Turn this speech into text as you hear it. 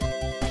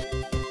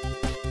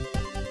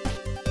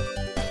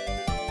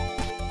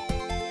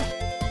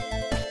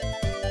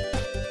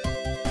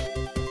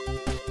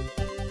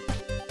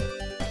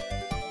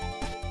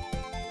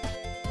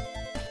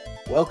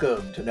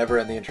Welcome to Never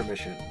End the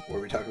Intermission,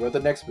 where we talk about the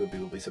next movie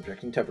we'll be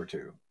subjecting Tepper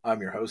to.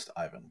 I'm your host,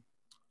 Ivan.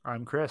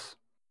 I'm Chris.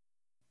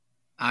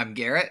 I'm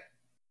Garrett.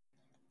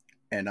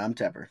 And I'm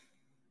Tepper.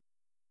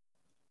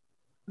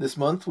 This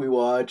month we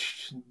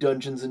watched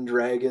Dungeons and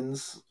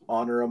Dragons: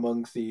 Honor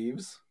Among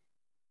Thieves.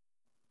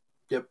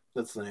 Yep,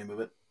 that's the name of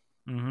it.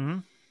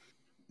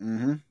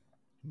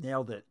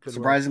 Nailed it. Good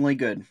Surprisingly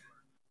good.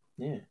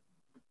 Yeah.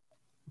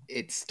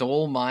 It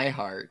stole my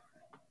heart.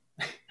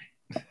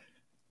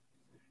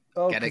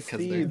 Oh, Get it?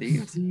 Because they're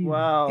thieves.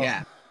 Wow.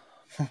 Yeah.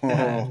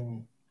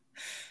 Oh.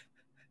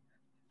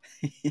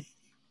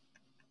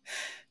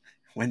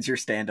 When's your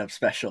stand-up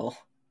special?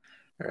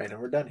 All right, and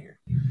we're done here.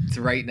 It's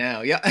right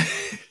now. Yeah.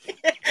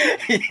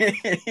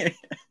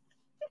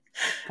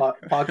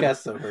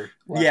 Podcast's over.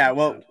 Yeah,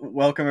 well,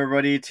 welcome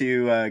everybody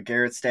to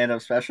Garrett's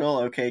stand-up special.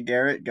 Okay,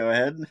 Garrett, go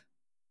ahead.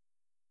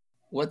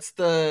 What's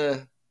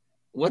the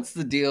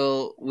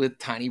deal with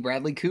Tiny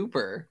Bradley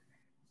Cooper?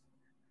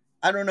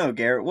 I don't know,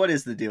 Garrett. What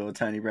is the deal with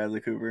Tiny Bradley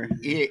Cooper?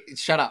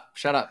 Shut up.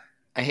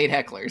 I hate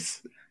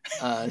hecklers.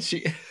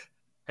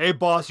 Hey,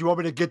 boss, you want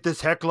me to get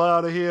this heckler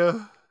out of here?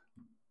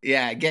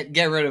 Yeah,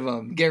 get rid of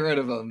him. Get rid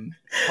of him.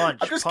 Punch.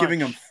 I'm just giving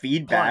him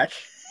feedback.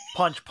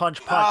 Punch.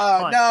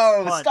 Oh,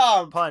 no,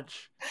 stop.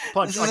 Punch. This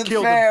I isn't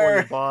killed fair.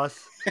 him for you,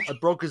 boss. I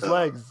broke his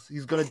legs.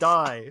 He's gonna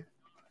die.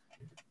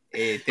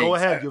 Hey, Go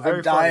ahead. You're very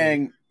I'm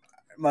dying.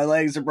 My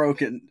legs are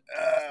broken.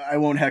 I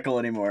won't heckle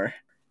anymore.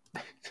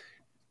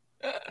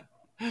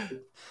 funny.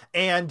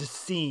 And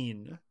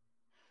scene.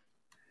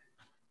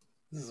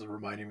 This is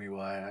reminding me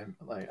why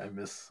I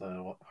miss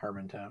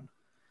Harmontown.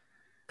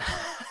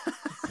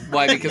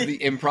 Why? Because the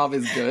improv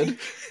is good.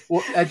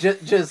 Well,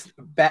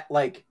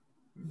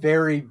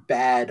 very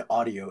bad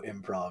audio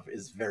improv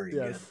is very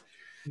good.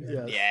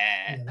 Yes.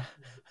 Yeah.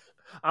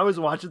 I was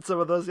watching some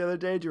of those the other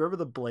day. Do you remember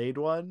the Blade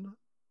one?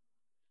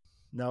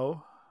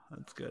 No?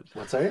 That's good.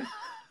 What's that?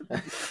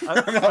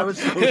 I was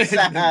so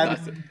sad.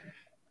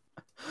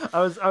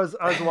 I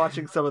was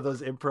watching some of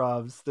those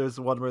improvs. There's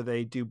one where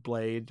they do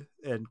Blade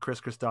and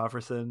Chris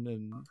Christopherson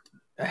and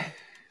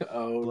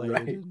Oh, Blade.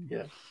 right.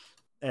 Yeah.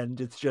 And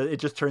it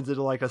just turns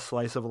into like a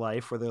slice of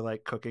life where they're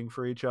like cooking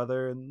for each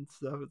other and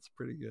stuff. It's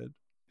pretty good.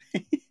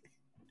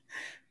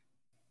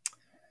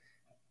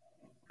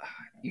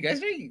 You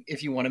guys know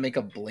if you want to make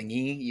a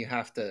blingy, you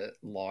have to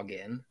log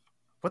in.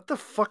 What the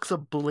fuck's a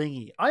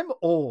blingy? I'm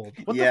old.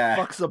 What Yeah.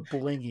 the fuck's a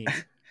blingy?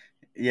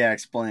 Yeah,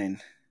 explain.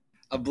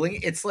 A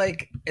bling. It's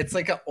like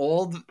an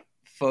old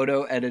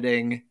photo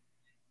editing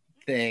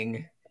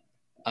thing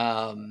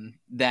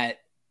that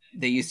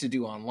they used to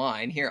do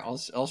online. Here,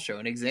 I'll show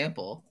an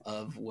example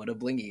of what a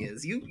blingy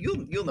is.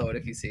 You'll know it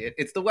if you see it.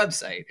 It's the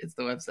website.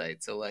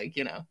 So you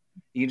can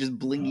just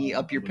blingy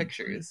up your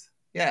pictures.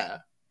 Yeah.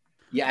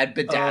 Yeah, it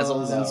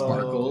bedazzles and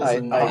sparkles.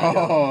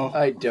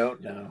 I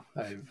don't know.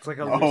 It's like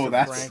a Oh, Lisa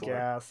that's Frank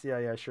ass.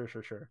 Yeah, sure.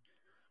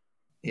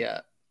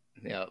 Yeah.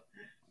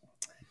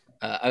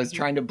 I was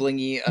trying to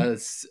blingy a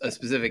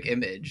specific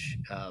image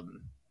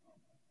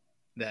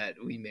that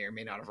we may or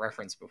may not have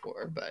referenced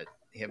before, but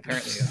he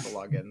apparently has to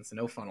log in, so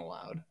no fun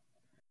allowed.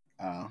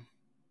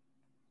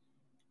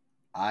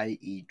 I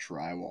eat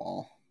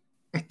drywall.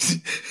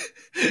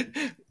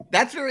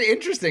 That's very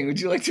interesting. Would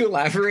you like to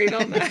elaborate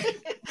on that?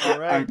 All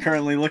right. I'm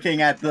currently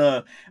looking at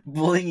the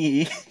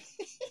blingy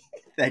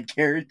that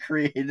Garrett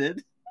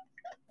created.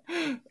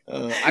 I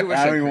wish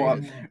I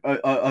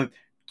created.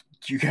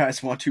 Do you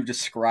guys want to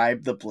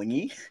describe the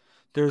blingy?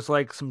 There's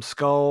like some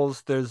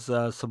skulls. There's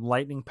some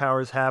lightning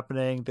powers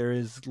happening.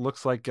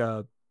 Looks like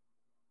a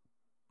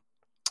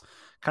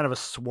kind of a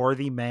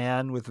swarthy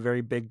man with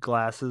very big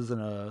glasses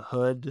and a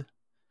hood.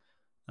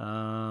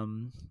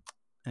 And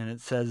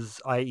it says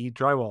 "I eat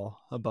drywall"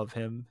 above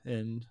him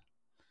in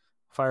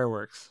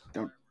fireworks.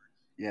 Don't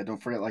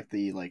forget like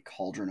the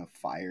cauldron of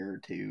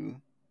fire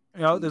too.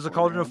 There's a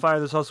cauldron of fire.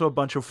 There's also a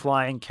bunch of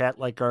flying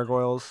cat-like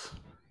gargoyles.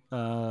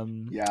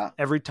 Yeah.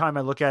 Every time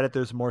I look at it,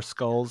 there's more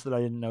skulls that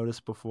I didn't notice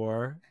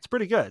before. It's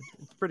pretty good.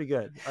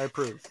 I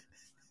approve.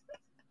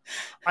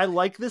 I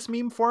like this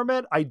meme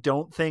format. I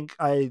don't think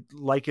I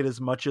like it as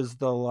much as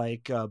the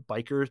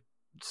biker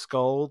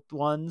skull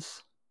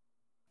ones.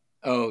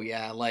 Oh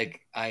yeah,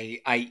 like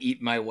I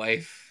eat my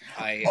wife.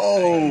 I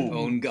Oh,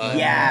 own guns.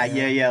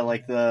 Yeah.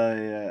 Like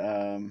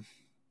the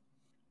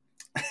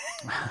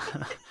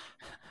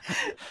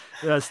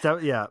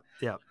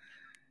Yeah.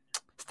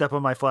 Step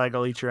on my flag,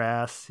 I'll eat your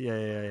ass.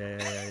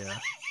 Yeah.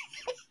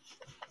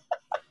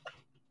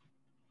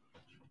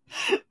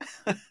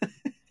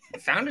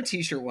 Found a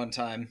t-shirt one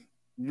time.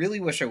 Really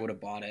wish I would have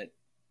bought it.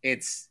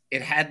 It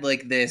had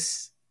like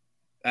this,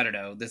 I don't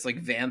know, this like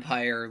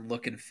vampire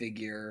looking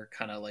figure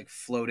kind of like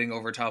floating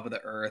over top of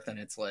the earth, and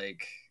it's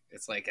like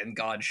and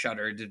God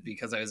shuddered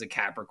because I was a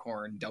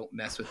Capricorn, don't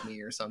mess with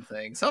me or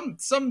something.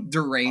 Some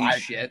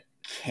deranged shit.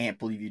 Can't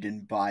believe you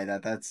didn't buy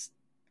that. That's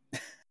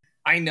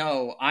I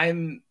know.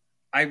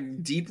 I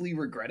deeply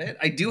regret it.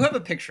 I do have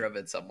a picture of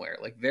it somewhere.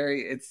 Like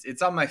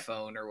it's on my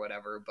phone or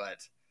whatever,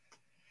 but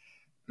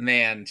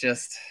man,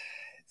 just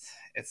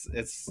it's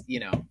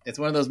it's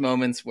one of those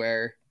moments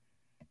where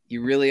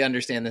you really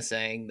understand the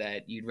saying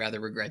that you'd rather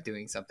regret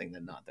doing something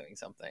than not doing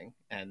something.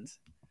 And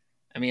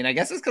I mean, I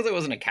guess it's because it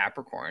wasn't a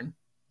Capricorn.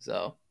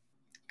 So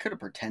Could have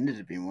pretended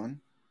to be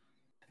one.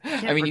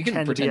 I mean, you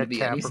can pretend to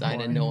be any sign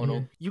and no one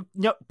will. You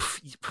no.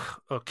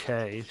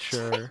 Okay,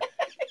 sure.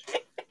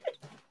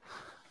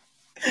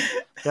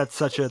 That's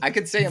such a. I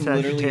could say I'm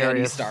literally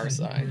any Sagittarius star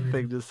sign.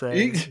 thing to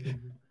say.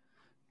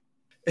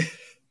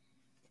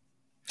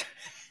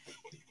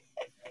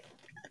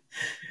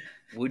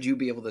 Would you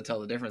be able to tell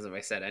the difference if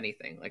I said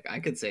anything? Like I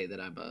could say that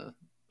I'm a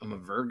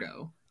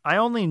Virgo. I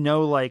only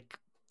know like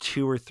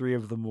 2 or 3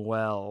 of them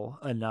well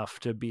enough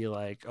to be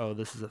like, oh,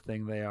 this is a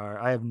thing they are.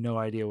 I have no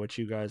idea what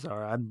you guys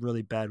are. I'm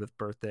really bad with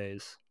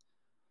birthdays.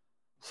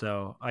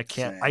 So I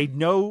can't. Same. I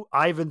know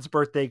Ivan's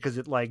birthday because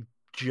it like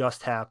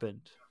just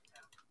happened.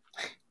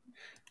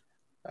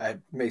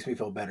 It makes me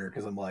feel better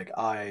because I'm like,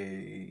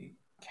 I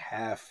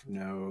half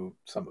know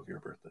some of your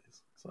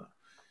birthdays. So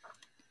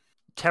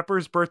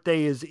Tepper's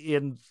birthday is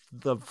in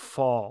the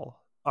fall.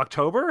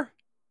 October?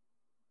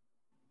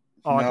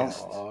 August.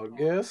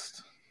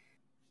 August?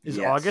 Is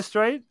Yes. August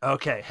right?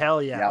 Okay,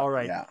 hell yeah. Yeah, All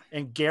right. yeah.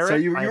 And Garrett, So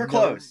you I were have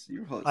close.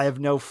 You were close. I have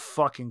no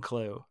fucking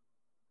clue.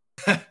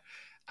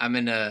 I'm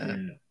in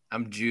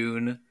I'm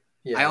June.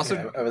 Yeah, I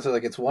also- I was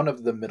like, it's one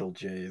of the middle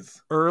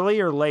J's. Early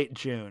or late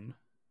June?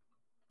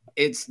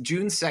 It's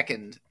June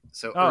 2nd,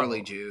 so Oh.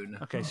 early June.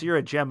 Okay, so you're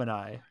a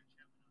Gemini.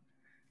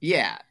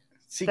 Yeah,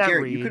 See, that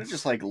Garrett, you could have reads-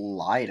 just like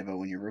lied about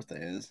when your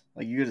birthday is.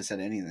 Like you could have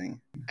said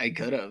anything. I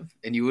could have,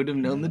 and you would have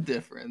known the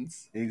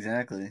difference.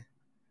 Exactly.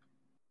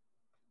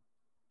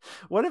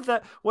 What if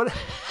that what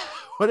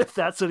what if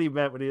that's what he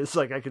meant when he was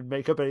like I could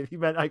make up anything? He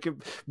meant I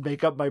could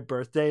make up my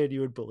birthday and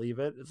you would believe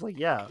it. It's like,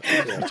 yeah,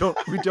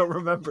 we don't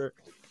remember.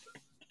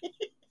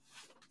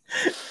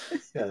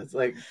 Yeah, it's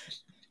like,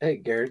 hey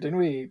Garrett, didn't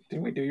we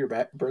do your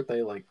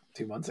birthday like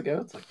 2 months ago?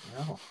 It's like,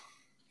 no.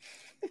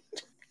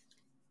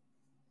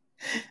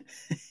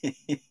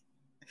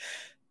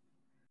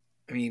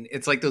 I mean,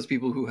 it's like those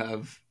people who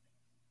have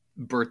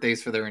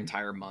birthdays for their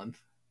entire month,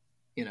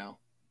 you know.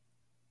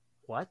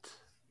 What?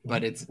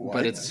 But it's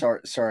What?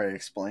 Sorry.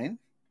 Explain.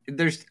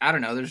 there's I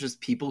don't know, there's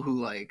just people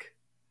who like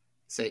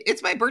say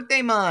it's my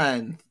birthday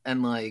month,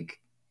 and like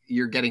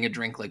you're getting a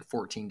drink like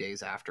 14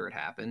 days after it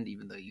happened,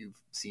 even though you've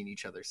seen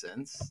each other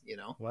since, you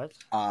know. What?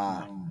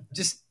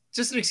 Just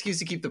an excuse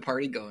to keep the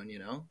party going, you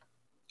know.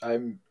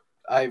 I'm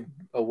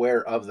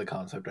aware of the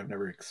concept. I've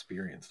never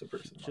experienced a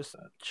person Just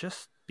like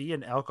just be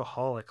an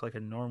alcoholic like a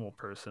normal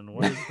person.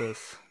 What is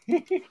this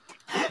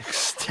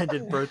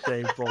extended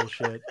birthday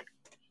bullshit?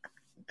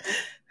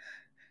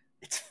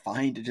 It's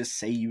fine to just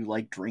say you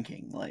like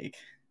drinking. Like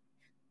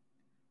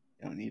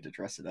you don't need to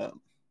dress it up.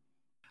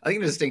 I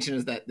think the distinction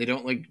is that they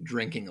don't like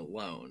drinking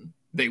alone.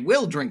 They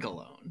will drink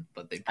alone,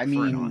 but they I prefer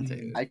mean, not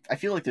to. I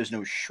feel like there's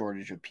no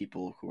shortage of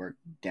people who are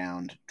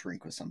down to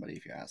drink with somebody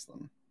if you ask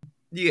them.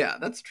 Yeah,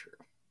 that's true.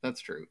 That's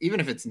true. Even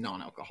if it's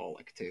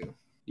non-alcoholic too.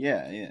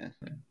 Yeah.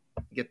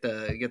 Get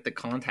the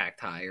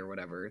contact high or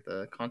whatever.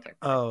 The contact.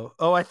 Oh,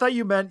 I thought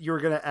you meant you were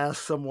gonna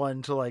ask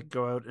someone to like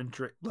go out and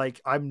drink.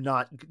 Like I'm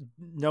not.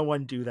 No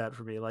one do that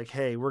for me. Like,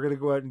 hey, we're gonna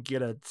go out and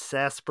get a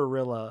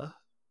sarsaparilla.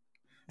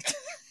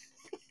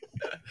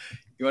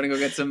 You want to go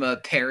get some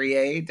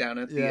Perrier down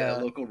at the Yeah.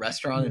 local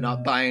restaurant and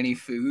not buy any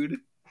food?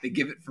 They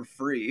give it for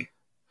free.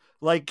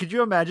 Like, could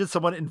you imagine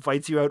someone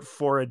invites you out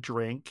for a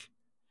drink,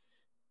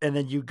 and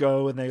then you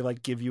go and they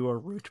like give you a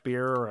root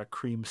beer or a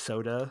cream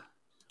soda?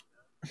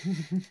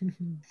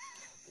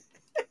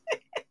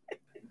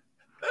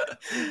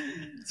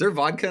 Is there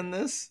vodka in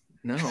this?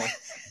 No.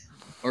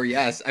 Or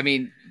yes. I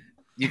mean,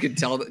 you could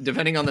tell,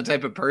 depending on the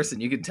type of person,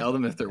 you could tell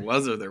them if there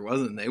was or there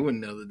wasn't. They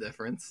wouldn't know the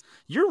difference.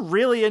 You're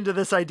really into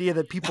this idea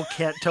that people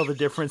can't tell the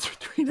difference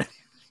between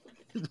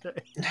anything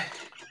today.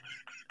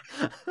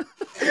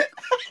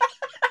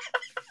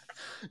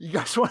 You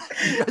guys want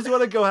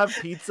to go have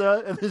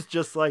pizza and there's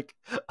just like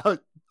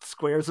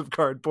squares of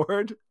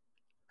cardboard?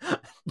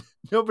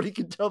 Nobody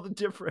can tell the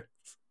difference.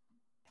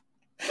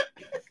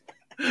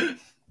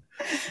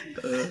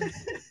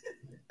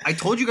 I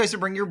told you guys to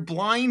bring your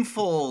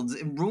blindfolds.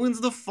 It ruins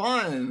the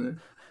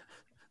fun.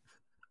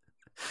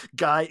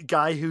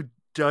 Guy who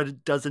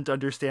doesn't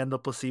understand the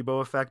placebo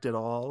effect at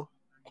all.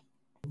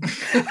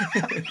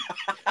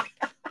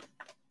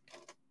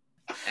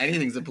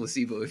 Anything's a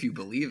placebo if you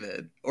believe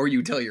it, or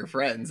you tell your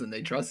friends and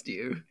they trust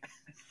you.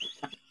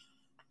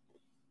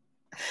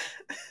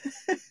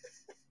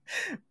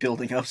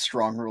 Building up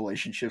strong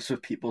relationships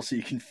with people so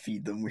you can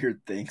feed them weird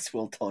things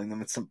while telling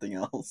them it's something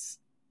else.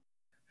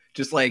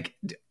 Just like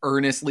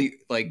earnestly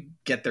like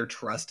get their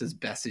trust as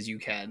best as you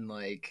can,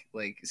 like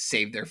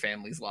save their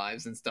families'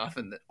 lives and stuff,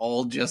 and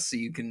all just so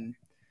you can,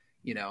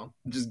 you know,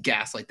 just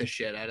gaslight the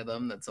shit out of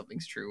them that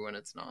something's true when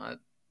it's not.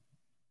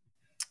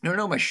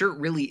 No, my shirt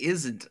really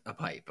isn't a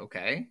pipe,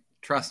 okay?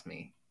 Trust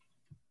me.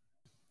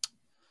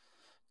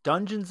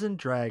 Dungeons and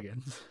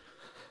Dragons.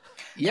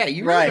 Yeah,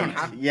 you really don't Right.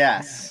 have,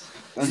 Yes.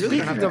 you really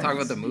don't have to Speaking talk of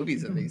about the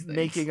movies in these things.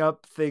 Making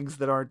up things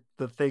that aren't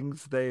the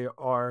things they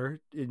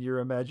are in your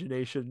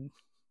imagination.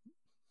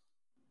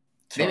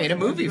 They made a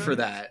movie for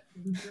that.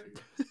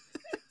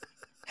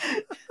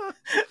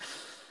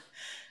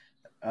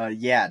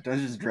 Yeah,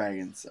 Dungeons and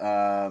Dragons.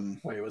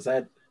 Wait, was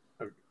that?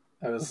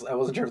 I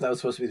wasn't sure if that was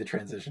supposed to be the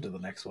transition to the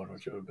next one,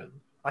 which would have been.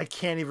 I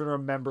can't even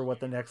remember what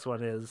the next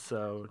one is,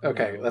 so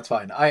Okay, no. that's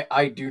fine.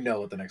 I do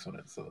know what the next one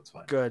is, so that's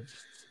fine. Good.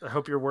 I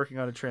hope you're working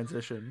on a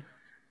transition.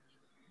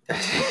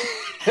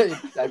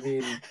 I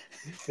mean,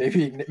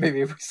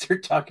 maybe if we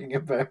start talking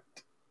about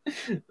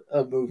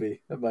a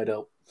movie, that might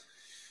help.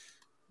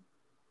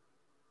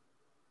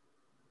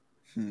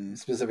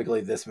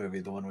 Specifically, this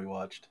movie, the one we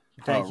watched.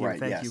 Thank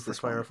you for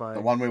clarifying.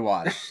 The one we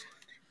watched,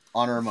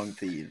 Honor Among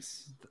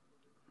Thieves,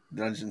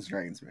 Dungeons and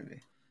Dragons movie.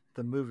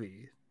 The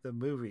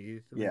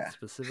movie Yeah.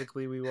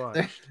 specifically we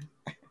watched.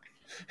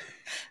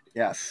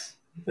 Yes.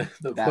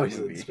 The That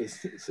poison movie.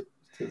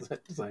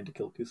 designed to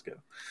kill Cusco.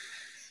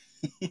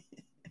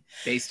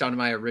 Based on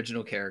my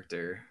original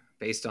character,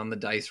 based on the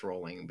dice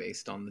rolling,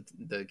 based on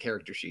the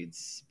character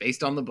sheets,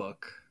 based on the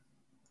book,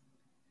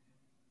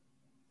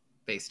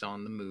 based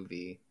on the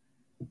movie,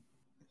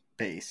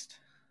 Based.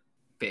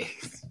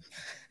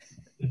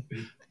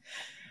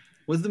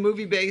 Was the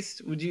movie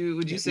based? Would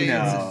you say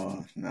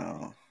it's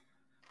No.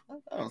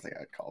 I don't think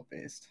I'd call it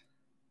based.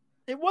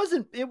 It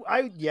wasn't.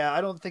 I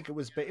don't think it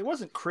was. It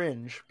wasn't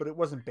cringe, but it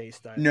wasn't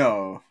based either.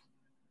 No.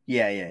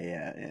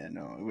 Yeah.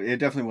 No, it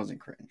definitely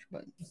wasn't cringe,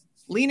 but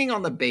leaning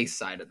on the base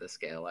side of the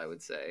scale, I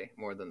would say,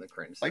 more than the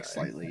cringe like side.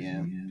 slightly,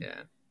 yeah.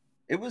 Yeah.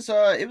 It was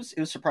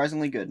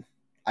surprisingly good.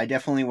 I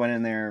definitely went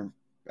in there,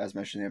 as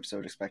mentioned in the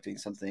episode, expecting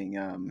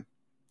something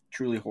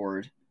truly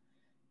horrid,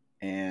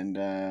 and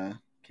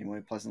came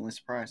away pleasantly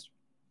surprised.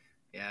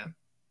 Yeah.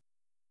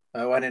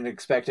 I went in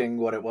expecting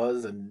what it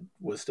was and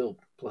was still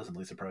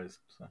pleasantly surprised.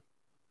 So.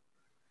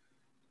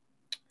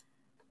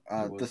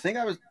 The thing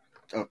I was...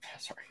 Oh,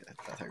 sorry.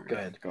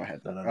 Go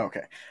ahead. No.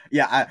 Okay.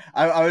 Yeah,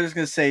 I was just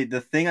going to say, the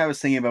thing I was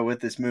thinking about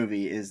with this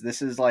movie is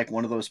this is like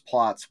one of those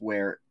plots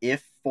where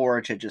if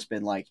Forge had just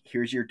been like,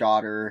 here's your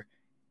daughter,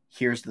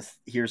 here's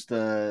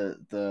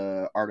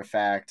the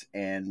artifact,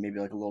 and maybe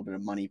like a little bit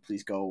of money,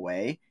 please go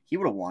away, he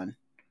would have won.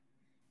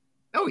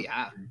 Oh,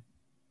 yeah.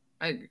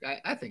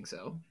 I think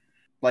so.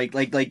 Like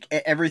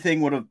everything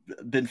would have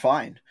been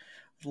fine.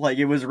 Like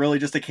it was really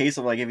just a case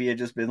of like if he had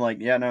just been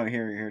like, yeah, no,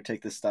 here,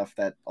 take this stuff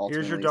that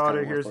ultimately here's your is kinda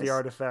daughter, here's worthless. the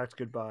artifact,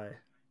 goodbye.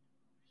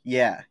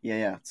 Yeah.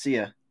 See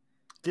ya.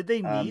 Did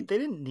they need? They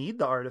didn't need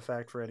the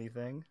artifact for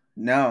anything.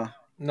 No.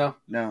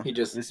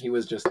 He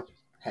was just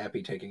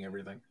happy taking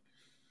everything.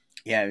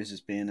 Yeah, he was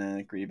just being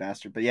a greedy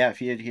bastard. But yeah, if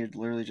he had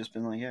literally just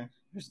been like, yeah,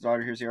 here's the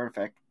daughter, here's the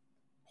artifact,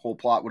 whole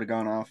plot would have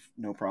gone off,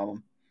 no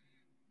problem.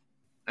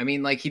 I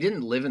mean, like he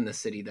didn't live in the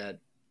city that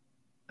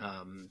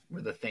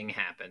where the thing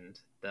happened,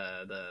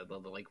 the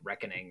like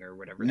reckoning or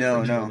whatever.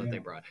 No. That they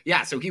brought.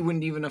 Yeah, so he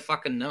wouldn't even have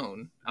fucking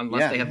known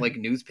unless they have like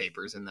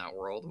newspapers in that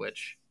world.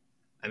 Which,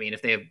 I mean,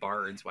 if they have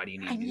bards, why do you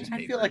need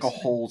newspapers? I feel like a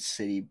whole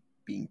city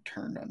being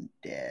turned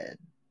undead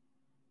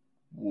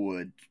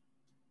would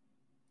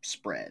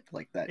spread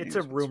like that. It's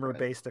a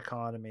rumor-based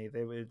economy.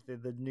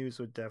 The news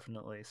would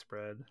definitely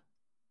spread.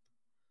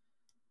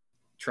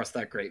 Trust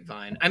that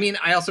grapevine. I mean,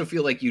 I also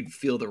feel like you'd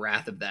feel the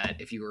wrath of that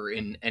if you were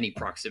in any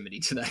proximity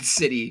to that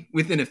city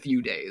within a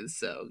few days.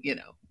 So,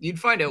 you'd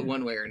find out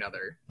one way or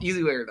another.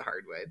 Easy way or the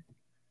hard way.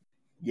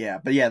 Yeah,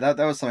 but yeah, that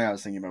was something I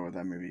was thinking about with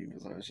that movie.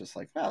 Because I was just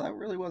like, wow, that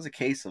really was a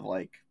case of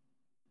like,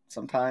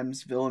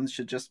 sometimes villains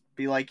should just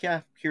be like,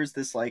 yeah, here's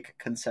this like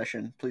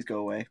concession. Please go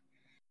away.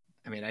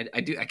 I mean,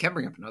 I can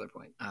bring up another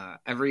point.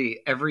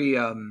 Every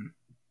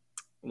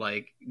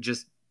like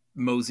just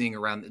moseying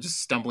around,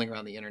 just stumbling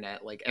around the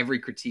internet, like every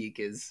critique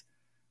is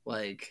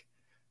like,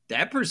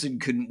 that person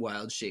couldn't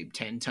wild shape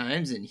 10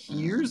 times, and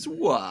here's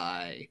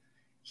why.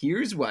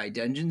 Here's why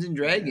Dungeons and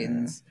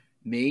Dragons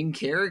main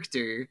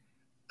character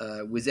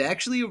was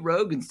actually a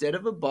rogue instead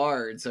of a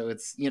bard. So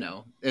it's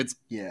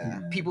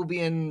people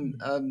being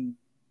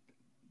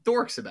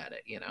dorks about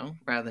it,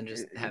 rather than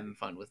just having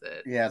fun with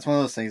it. Yeah, it's one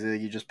of those things that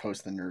you just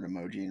post the nerd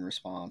emoji in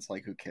response.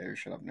 Like, who cares?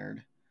 Shut up,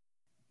 nerd.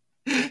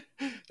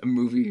 A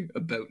movie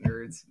about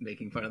nerds,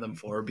 making fun of them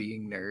for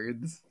being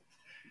nerds.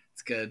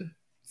 It's good.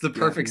 It's the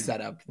perfect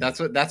setup. That's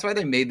why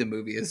they made the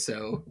movie, is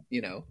so,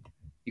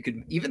 you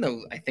could, even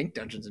though I think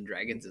Dungeons and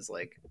Dragons is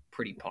like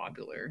pretty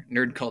popular,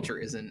 nerd culture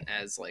isn't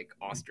as like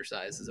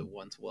ostracized as it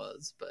once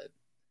was, but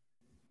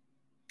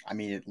I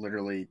mean, it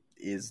literally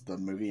is the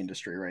movie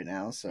industry right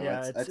now, so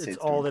yeah, I'd say it's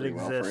all that doing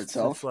pretty exists.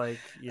 Well for itself. It's like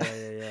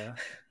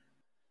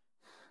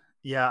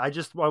yeah.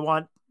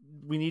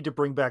 We need to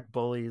bring back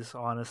bullies,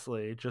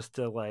 honestly, just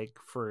to like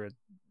for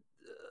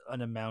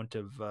an amount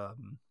of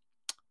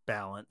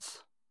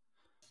balance.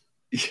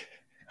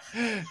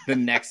 The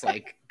next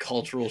like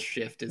cultural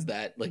shift is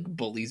that like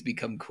bullies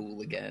become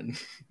cool again.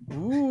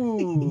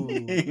 Ooh.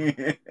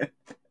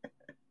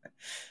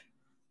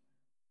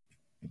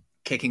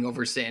 Kicking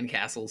over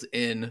sandcastles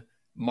in,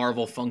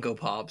 Marvel Funko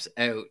Pops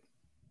out.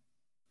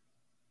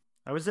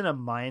 I was in a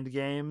Mind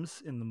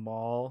Games in the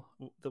mall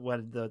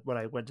when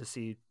I went to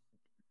see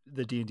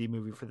the D&D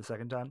movie for the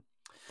second time.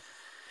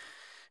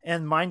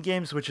 And Mind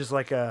Games, which is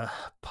like a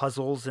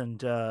puzzles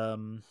and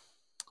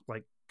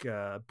like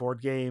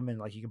board game, and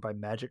like you can buy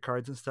Magic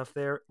cards and stuff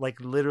there. Like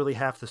literally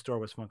half the store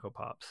was Funko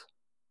Pops,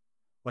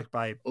 like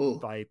by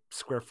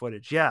square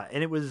footage. Yeah,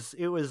 and it was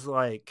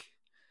like,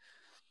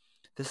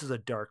 this is a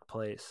dark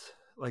place.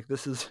 Like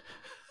this is.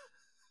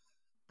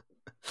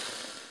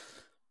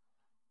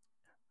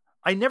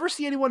 I never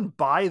see anyone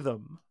buy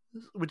them,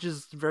 which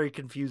is very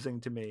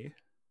confusing to me.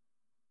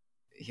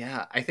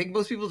 Yeah, I think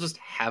most people just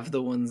have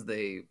the ones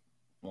they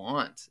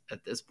want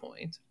at this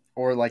point.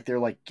 Or like they're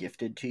like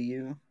gifted to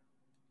you.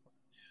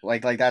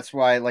 Like that's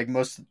why like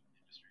most of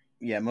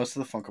the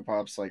Funko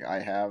Pops like I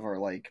have are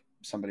like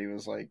somebody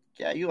was like,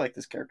 yeah, you like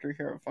this character,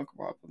 here, a Funko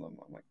Pop, and I'm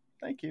like,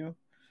 thank you.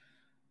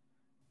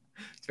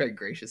 It's very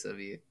gracious of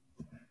you.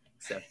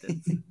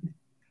 Acceptance.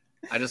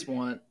 I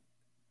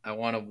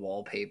want a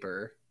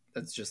wallpaper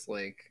that's just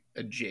like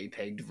a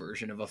JPEG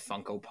version of a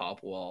Funko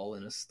Pop wall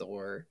in a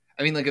store.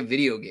 I mean, like a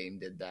video game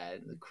did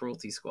that. The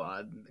Cruelty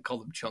Squad, they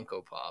called them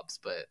Chunko Pops,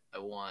 but I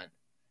want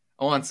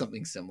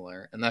something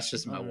similar, and that's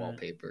just my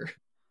wallpaper.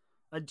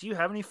 Do you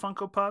have any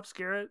Funko Pops,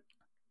 Garrett?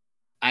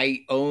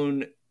 I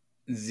own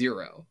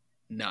zero.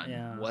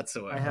 None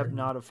whatsoever. I have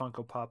not a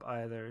Funko Pop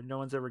either. No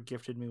one's ever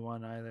gifted me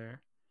one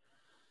either.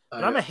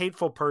 But I'm a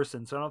hateful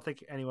person, so I don't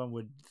think anyone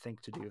would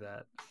think to do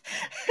that.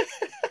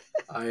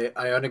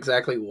 I own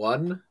exactly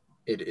one.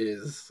 It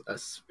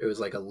was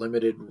like a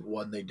limited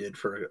one they did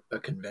for a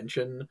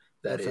convention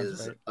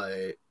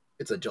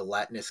it's a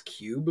gelatinous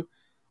cube,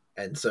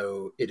 and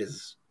so it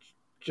is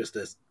just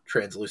a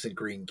translucent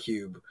green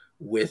cube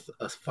with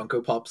a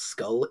Funko Pop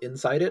skull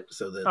inside it,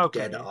 so the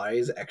dead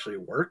eyes actually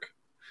work.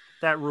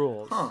 That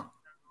rules. Huh.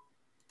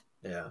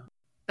 Yeah.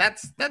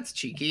 That's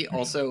cheeky.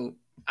 Also,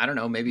 I don't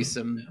know, maybe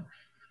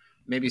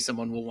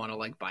someone will want to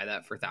like buy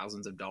that for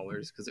thousands of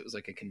dollars because it was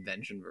like a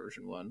convention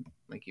version one,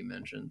 like you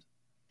mentioned.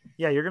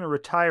 Yeah, you're gonna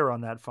retire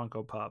on that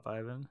Funko Pop,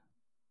 Ivan.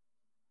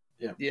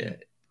 Yeah.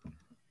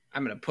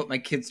 I'm gonna put my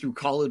kids through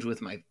college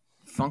with my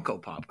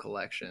Funko Pop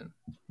collection.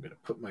 I'm gonna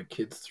put my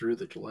kids through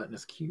the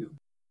gelatinous cube.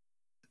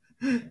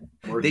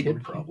 More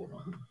kid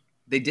problem.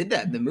 They did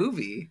that in the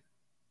movie.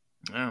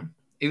 Oh,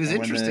 it was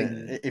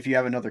interesting. If you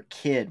have another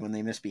kid, when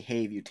they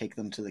misbehave, you take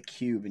them to the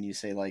cube and you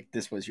say, like,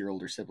 this was your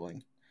older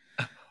sibling.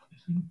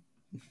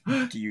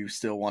 Do you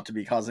still want to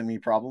be causing me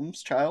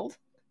problems, child?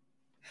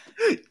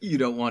 You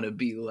don't want to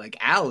be like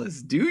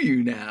Alice, do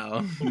you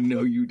now?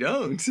 No, you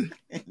don't.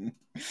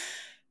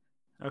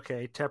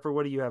 Okay, Tepper,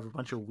 what do you have? A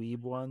bunch of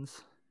weeb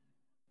ones?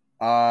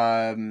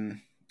 No.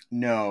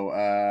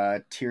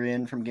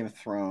 Tyrion from Game of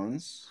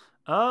Thrones.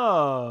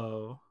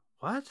 Oh,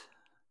 what?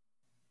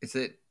 Is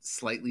it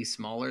slightly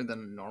smaller than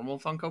a normal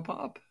Funko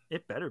Pop?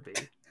 It better be.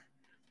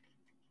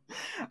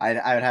 I'd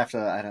have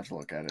to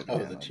look at it. Oh,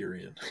 the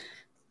Tyrion.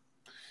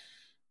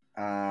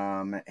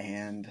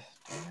 And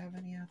do I have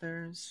any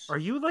others? Are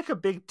you like a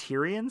big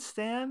Tyrion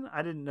stan?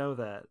 I didn't know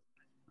that.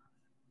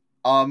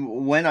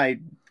 When I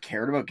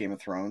cared about Game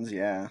of Thrones,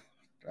 yeah,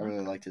 I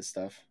really liked his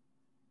stuff.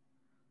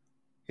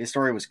 His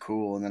story was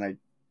cool, and then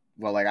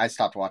I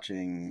stopped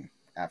watching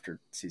after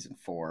season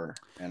 4,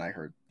 and I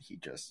heard he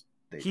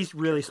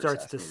really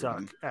starts to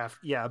suck.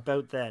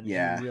 About then, he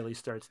really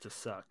starts to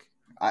suck.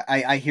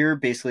 I hear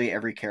basically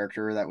every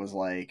character that was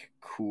like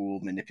cool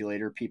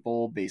manipulator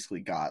people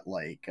basically got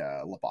like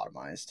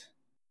lobotomized.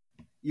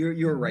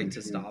 You're right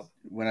to stop.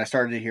 When I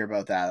started to hear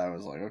about that, I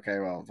was like, okay,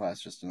 well,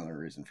 that's just another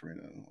reason for me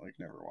to like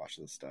never watch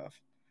this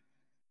stuff.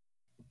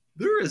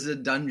 There is a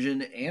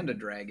dungeon and a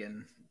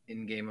dragon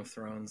in Game of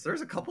Thrones.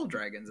 There's a couple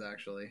dragons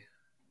actually.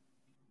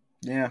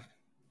 Yeah.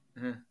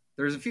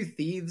 There's a few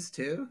thieves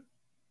too.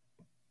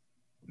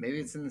 Maybe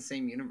it's in the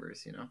same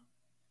universe, you know.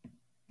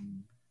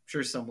 I'm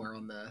sure somewhere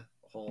on the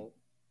whole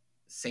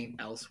Saint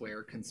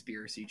Elsewhere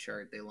conspiracy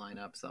chart they line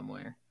up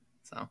somewhere.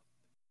 So,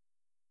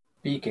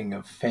 speaking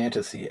of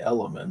fantasy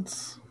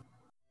elements,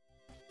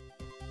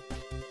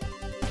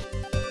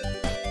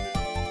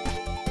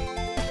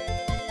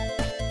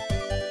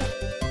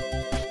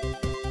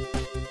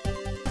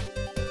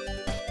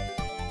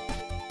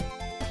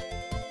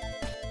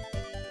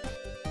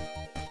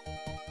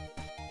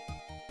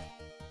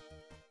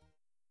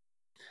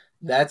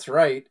 that's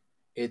right.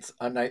 It's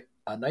a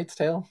Knight's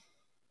Tale.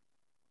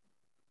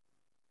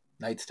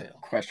 Knight's Tale?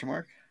 Question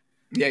mark?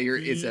 Yeah,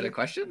 is that a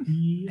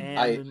question?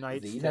 And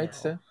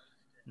Knight's Tale.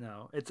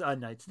 No, it's a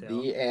Knight's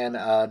Tale.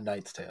 A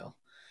Knight's Tale.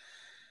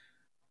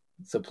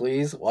 So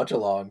please watch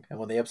along, and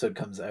when the episode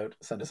comes out,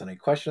 send us any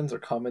questions or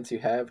comments you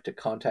have to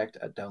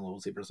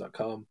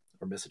contact@downloadablezebras.com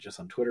or message us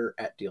on Twitter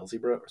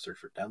 @DLZebra or search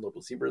for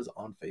Downloadable Zebras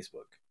on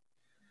Facebook.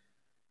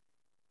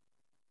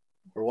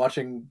 We're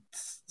watching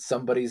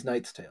somebody's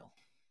Knight's Tale.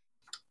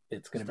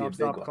 It's going to be a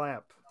big one.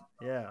 Clap.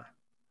 Yeah.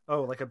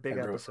 Oh, like a big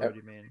episode,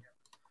 you mean?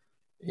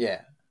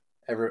 Yeah.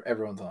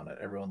 Everyone's on it.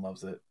 Everyone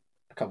loves it.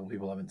 A couple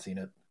people haven't seen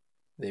it.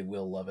 They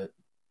will love it.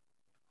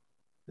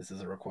 This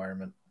is a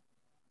requirement.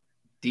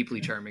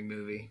 Deeply charming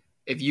movie.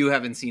 If you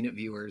haven't seen it,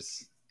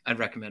 viewers, I'd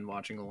recommend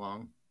watching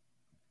along.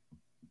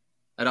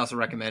 I'd also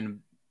recommend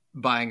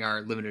buying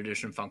our limited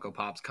edition Funko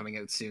Pops coming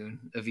out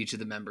soon of each of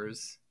the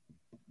members.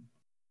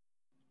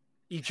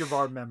 Each of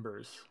our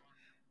members.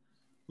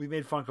 We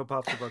made Funko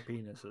Pops of our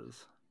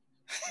penises.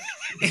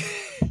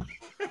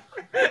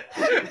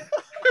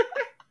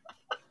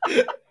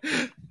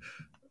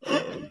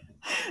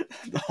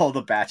 All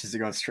the batches are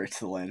going straight to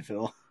the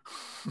landfill.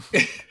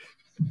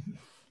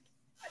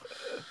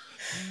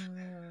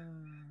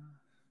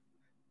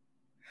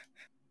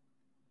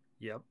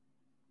 Yep.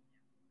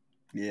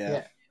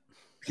 Yeah,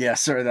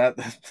 sorry, that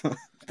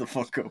the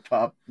Funko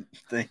Pop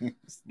thing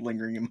is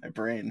lingering in my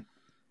brain.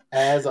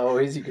 As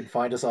always, you can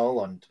find us all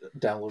on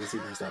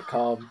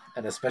downloadazebras.com,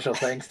 and a special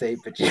thanks to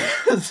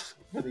 8-Bit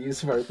for the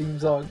use of our theme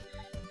song.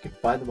 You can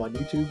find them on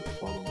YouTube or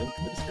follow the link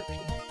in the description.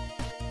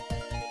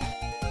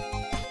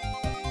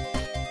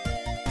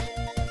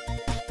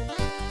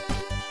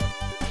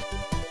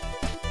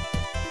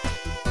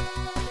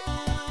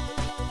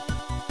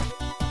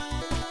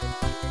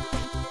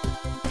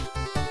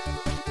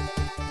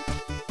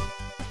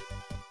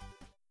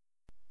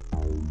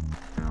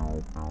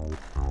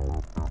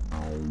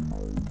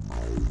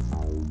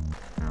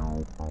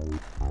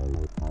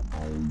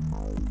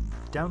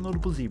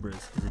 Downloadable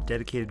Zebras is a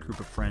dedicated group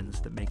of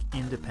friends that make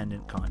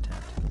independent content.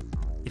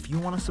 If you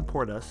want to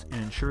support us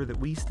and ensure that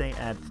we stay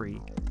ad-free,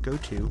 go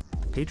to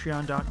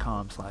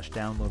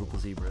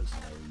patreon.com/downloadablezebras.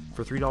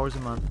 For $3 a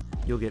month,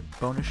 you'll get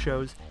bonus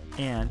shows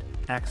and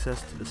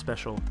access to the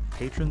special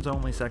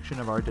patrons-only section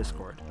of our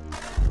Discord.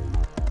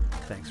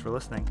 Thanks for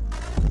listening.